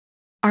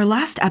Our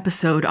last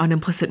episode on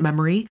implicit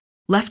memory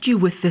left you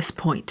with this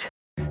point.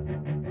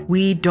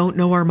 We don't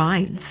know our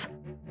minds.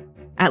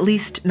 At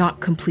least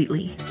not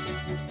completely.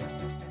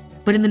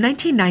 But in the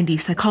 1990s,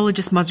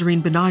 psychologists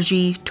Mahzarin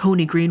Banaji,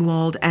 Tony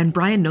Greenwald, and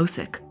Brian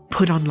Nosek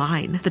put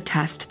online the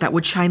test that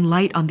would shine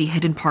light on the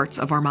hidden parts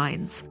of our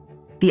minds,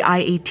 the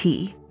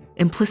IAT,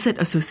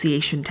 Implicit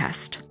Association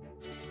Test.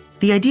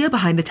 The idea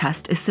behind the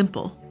test is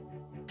simple.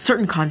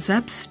 Certain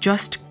concepts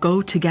just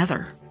go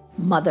together.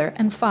 Mother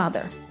and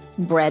father,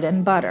 bread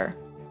and butter.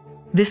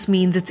 This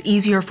means it's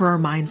easier for our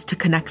minds to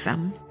connect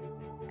them.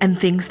 And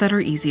things that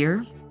are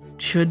easier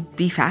should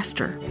be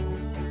faster.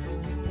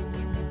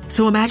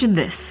 So imagine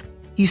this.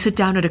 You sit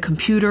down at a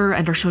computer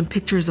and are shown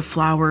pictures of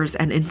flowers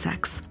and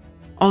insects.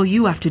 All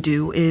you have to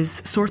do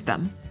is sort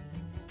them.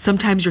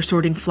 Sometimes you're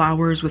sorting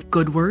flowers with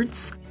good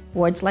words.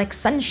 Words like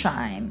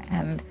sunshine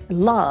and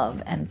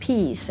love and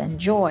peace and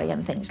joy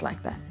and things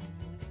like that.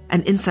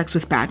 And insects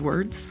with bad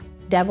words.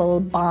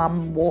 Devil,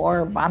 bomb,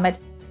 war, vomit.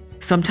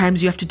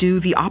 Sometimes you have to do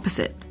the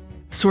opposite.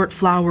 Sort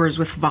flowers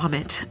with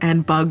vomit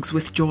and bugs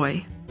with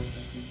joy.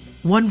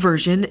 One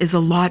version is a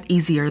lot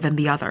easier than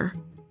the other.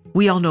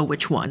 We all know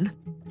which one.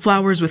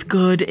 Flowers with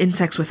good,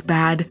 insects with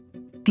bad.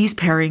 These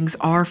pairings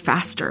are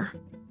faster.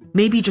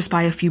 Maybe just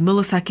by a few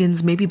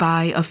milliseconds, maybe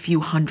by a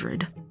few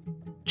hundred.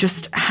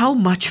 Just how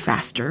much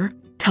faster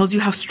tells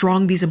you how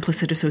strong these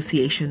implicit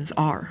associations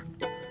are.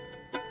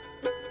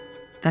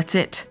 That's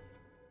it.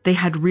 They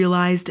had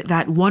realized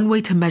that one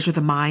way to measure the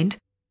mind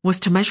was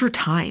to measure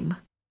time.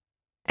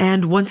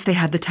 And once they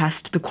had the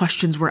test, the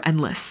questions were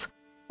endless.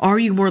 Are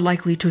you more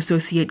likely to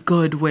associate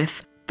good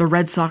with the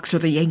Red Sox or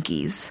the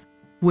Yankees?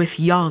 With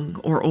young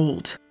or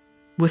old?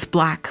 With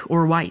black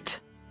or white?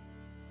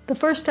 The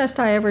first test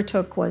I ever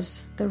took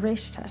was the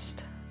race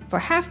test. For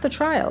half the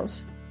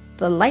trials,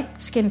 the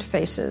light-skinned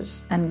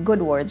faces and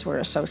good words were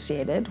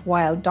associated,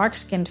 while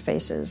dark-skinned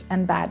faces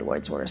and bad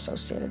words were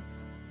associated.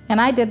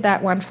 And I did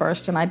that one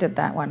first, and I did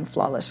that one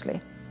flawlessly.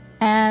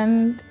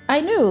 And I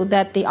knew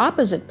that the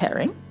opposite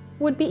pairing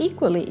would be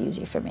equally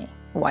easy for me.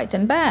 White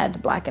and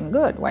bad, black and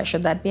good. Why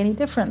should that be any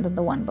different than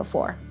the one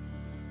before?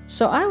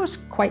 So I was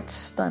quite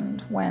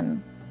stunned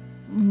when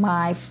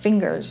my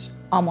fingers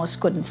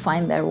almost couldn't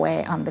find their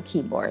way on the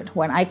keyboard,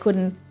 when I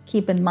couldn't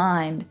keep in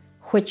mind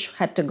which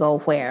had to go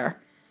where.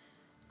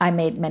 I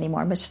made many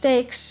more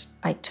mistakes.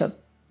 I took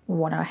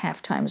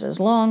 1.5 times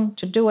as long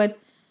to do it.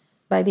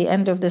 By the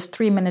end of this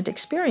 3-minute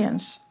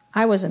experience,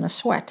 I was in a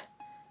sweat.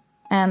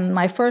 And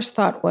my first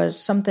thought was,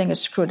 something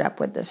is screwed up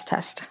with this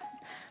test,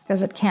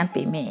 because it can't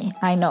be me.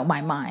 I know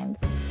my mind.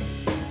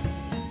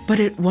 But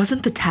it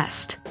wasn't the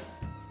test.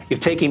 You're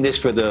taking this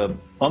for the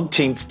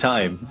umpteenth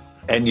time,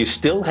 and you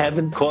still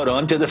haven't caught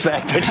on to the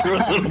fact that you're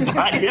a little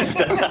biased.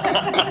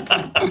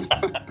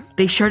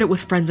 They shared it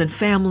with friends and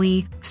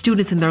family,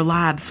 students in their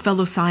labs,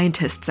 fellow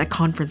scientists at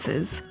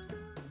conferences.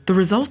 The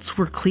results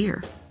were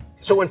clear.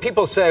 So when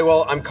people say,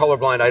 well, I'm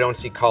colorblind, I don't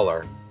see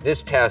color,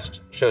 this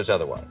test shows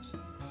otherwise.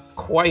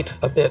 Quite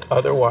a bit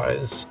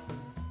otherwise.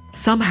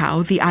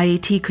 Somehow, the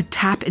IAT could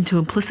tap into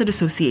implicit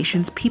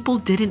associations people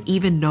didn't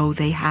even know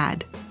they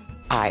had.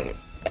 You're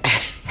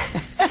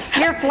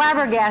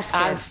flabbergasted.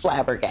 I'm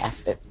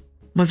flabbergasted.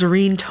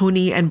 Mahzarin,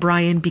 Tony, and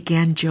Brian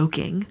began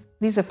joking.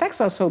 These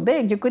effects are so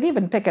big, you could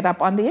even pick it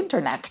up on the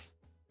internet.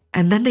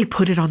 And then they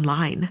put it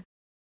online.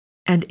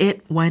 And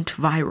it went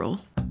viral.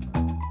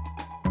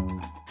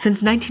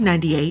 Since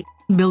 1998,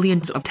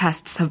 millions of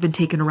tests have been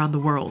taken around the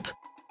world.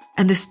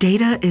 And this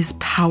data is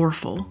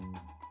powerful.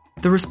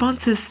 The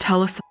responses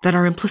tell us that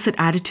our implicit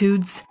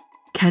attitudes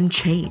can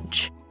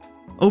change.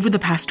 Over the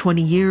past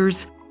 20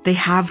 years, they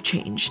have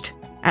changed,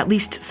 at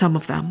least some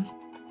of them.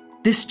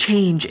 This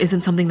change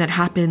isn't something that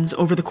happens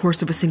over the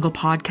course of a single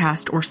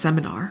podcast or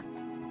seminar.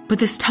 But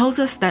this tells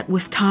us that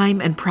with time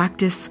and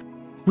practice,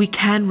 we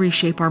can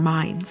reshape our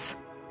minds.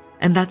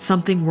 And that's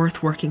something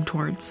worth working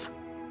towards.